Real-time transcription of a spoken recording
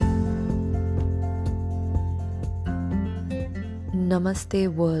Namaste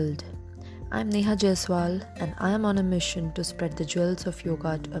world. I'm Neha Jaiswal and I am on a mission to spread the jewels of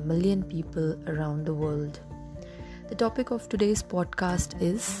yoga to 1 million people around the world. The topic of today's podcast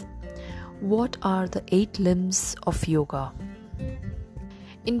is, what are the 8 limbs of yoga?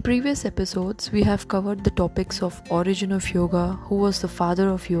 In previous episodes, we have covered the topics of origin of yoga, who was the father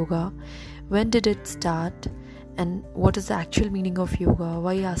of yoga, when did it start, and what is the actual meaning of yoga,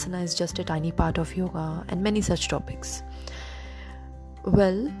 why asana is just a tiny part of yoga, and many such topics.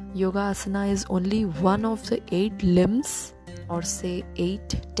 Well, yoga asana is only one of the 8 limbs, or say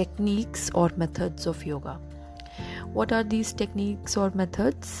 8 techniques or methods of yoga. What are these techniques or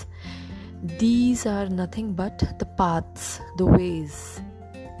methods? These are nothing but the paths, the ways.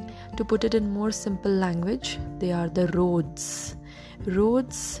 To put it in more simple language, they are the roads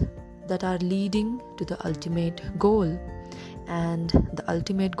that are leading to the ultimate goal. And the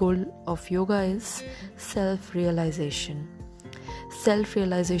ultimate goal of yoga is self-realization.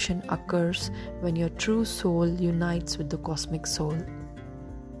 Self-realization occurs when your true soul unites with the cosmic soul.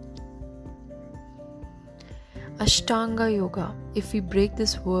 Ashtanga Yoga. If we break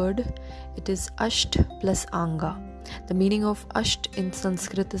this word, it is Asht plus Anga. The meaning of Asht in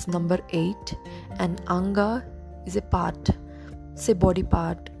Sanskrit is number 8 and Anga is a part, say body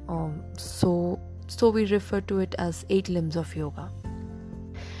part. So we refer to it as 8 limbs of yoga.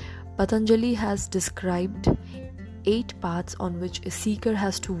 Patanjali has described 8 paths on which a seeker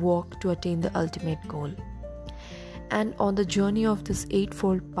has to walk to attain the ultimate goal. And on the journey of this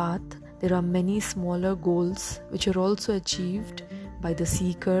 8-fold path, there are many smaller goals which are also achieved by the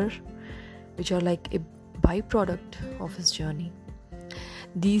seeker, which are like a byproduct of his journey.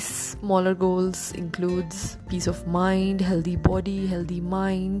 These smaller goals includes peace of mind, healthy body, healthy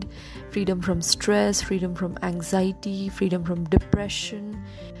mind, freedom from stress, freedom from anxiety, freedom from depression,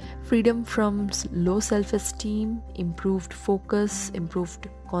 freedom from low self-esteem, improved focus, improved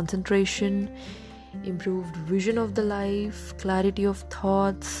concentration, improved vision of the life, clarity of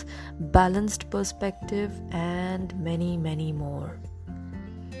thoughts, balanced perspective, and many, many more.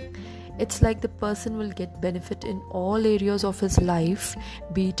 It's like the person will get benefit in all areas of his life,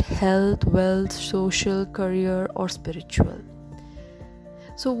 be it health, wealth, social, career, or spiritual.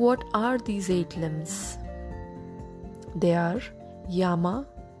 So what are these 8 limbs? They are Yama,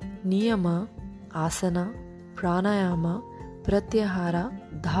 Niyama, Asana, Pranayama,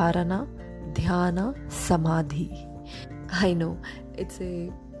 Pratyahara, Dharana, Dhyana, Samadhi. I know it's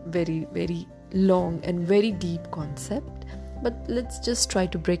a very, very long and very deep concept, but let's just try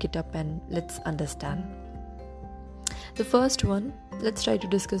to break it up and let's understand. The first one, let's try to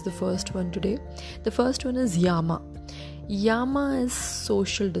discuss the first one today. The first one is Yama. Yama is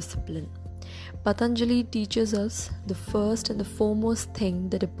social discipline. Patanjali teaches us the first and the foremost thing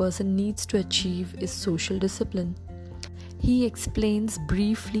that a person needs to achieve is social discipline. He explains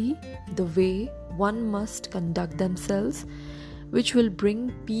briefly the way one must conduct themselves, which will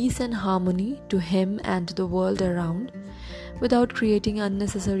bring peace and harmony to him and to the world around without creating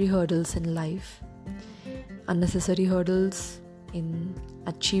unnecessary hurdles in life. Unnecessary hurdles in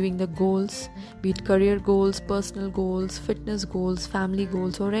achieving the goals, be it career goals, personal goals, fitness goals, family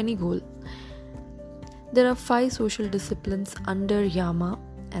goals, or any goal. There are 5 social disciplines under Yama,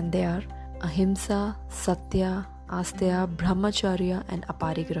 and they are Ahimsa, Satya, Asteya, Brahmacharya, and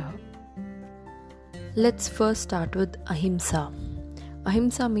Aparigraha. Let's first start with Ahimsa.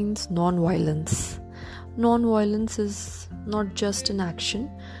 Ahimsa means non-violence. Non-violence is not just in action,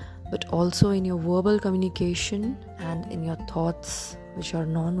 but also in your verbal communication and in your thoughts, which are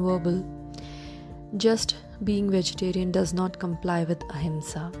non-verbal. Just being vegetarian does not comply with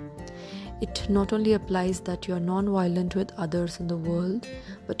Ahimsa. It not only applies that you are non-violent with others in the world,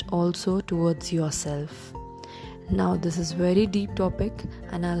 but also towards yourself. Now this is very deep topic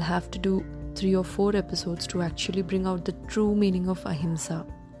and I'll have to do 3 or 4 episodes to actually bring out the true meaning of Ahimsa,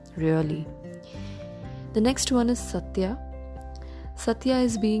 really. The next one is Satya. Satya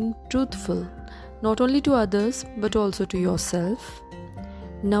is being truthful, not only to others but also to yourself.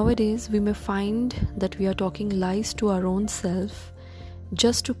 Nowadays we may find that we are talking lies to our own self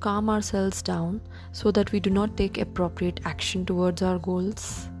just to calm ourselves down so that we do not take appropriate action towards our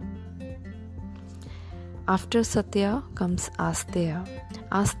goals. After Satya comes Asteya.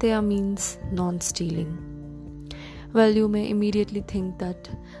 Asteya means non-stealing. Well, you may immediately think that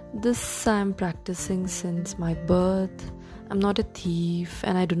this I am practicing since my birth. I'm not a thief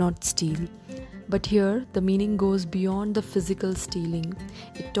and I do not steal. But here the meaning goes beyond the physical stealing.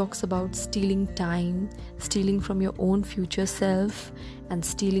 It talks about stealing time, stealing from your own future self, and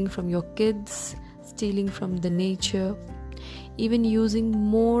stealing from your kids, stealing from the nature. Even using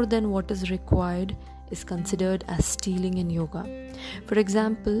more than what is required is considered as stealing in yoga. For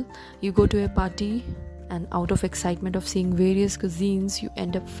example, you go to a party and out of excitement of seeing various cuisines, you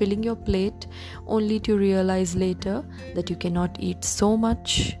end up filling your plate only to realize later that you cannot eat so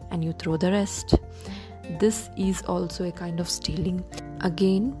much and you throw the rest. This is also a kind of stealing.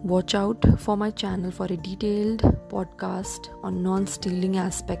 Again, watch out for my channel for a detailed podcast on non-stealing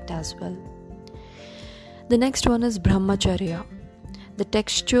aspect as well. The next one is brahmacharya. The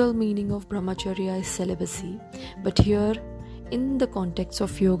textual meaning of brahmacharya is celibacy, but here in the context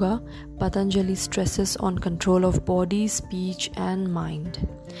of yoga, Patanjali stresses on control of body, speech and mind.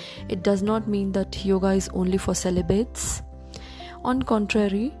 It does not mean that yoga is only for celibates. On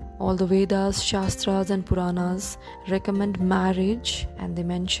contrary, all the Vedas, Shastras and Puranas recommend marriage, and they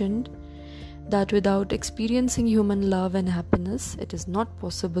mentioned that without experiencing human love and happiness, it is not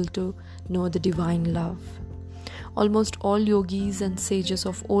possible to know the divine love. Almost all yogis and sages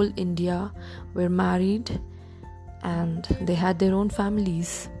of old India were married and they had their own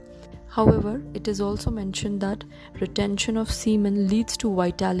families. However, it is also mentioned that retention of semen leads to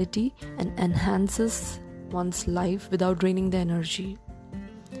vitality and enhances one's life without draining the energy.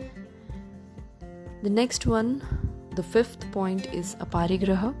 The next one, the fifth point, is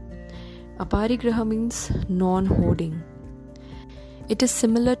aparigraha. Aparigraha means non-hoarding. It is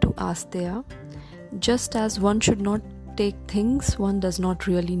similar to asteya. Just as one should not take things one does not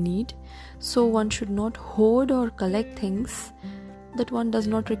really need, so one should not hoard or collect things that one does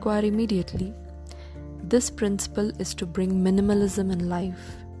not require immediately. This principle is to bring minimalism in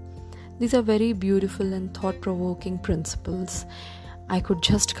life. These are very beautiful and thought-provoking principles. I could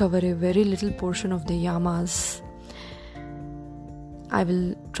just cover a very little portion of the yamas. I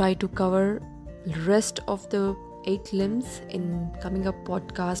will try to cover the rest of the 8 limbs in coming up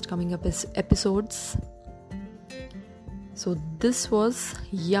podcast, coming up episodes. So this was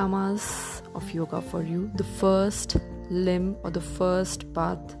yamas of yoga for you, the first limb or the first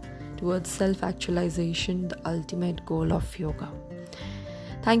path towards self-actualization, the ultimate goal of yoga.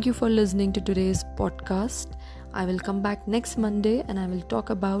 Thank you for listening to today's podcast. I will come back next Monday and I will talk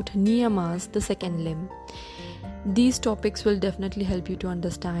about niyamas, the second limb. These topics will definitely help you to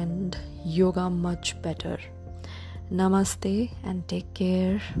understand yoga much better. Namaste and take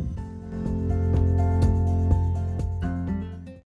care.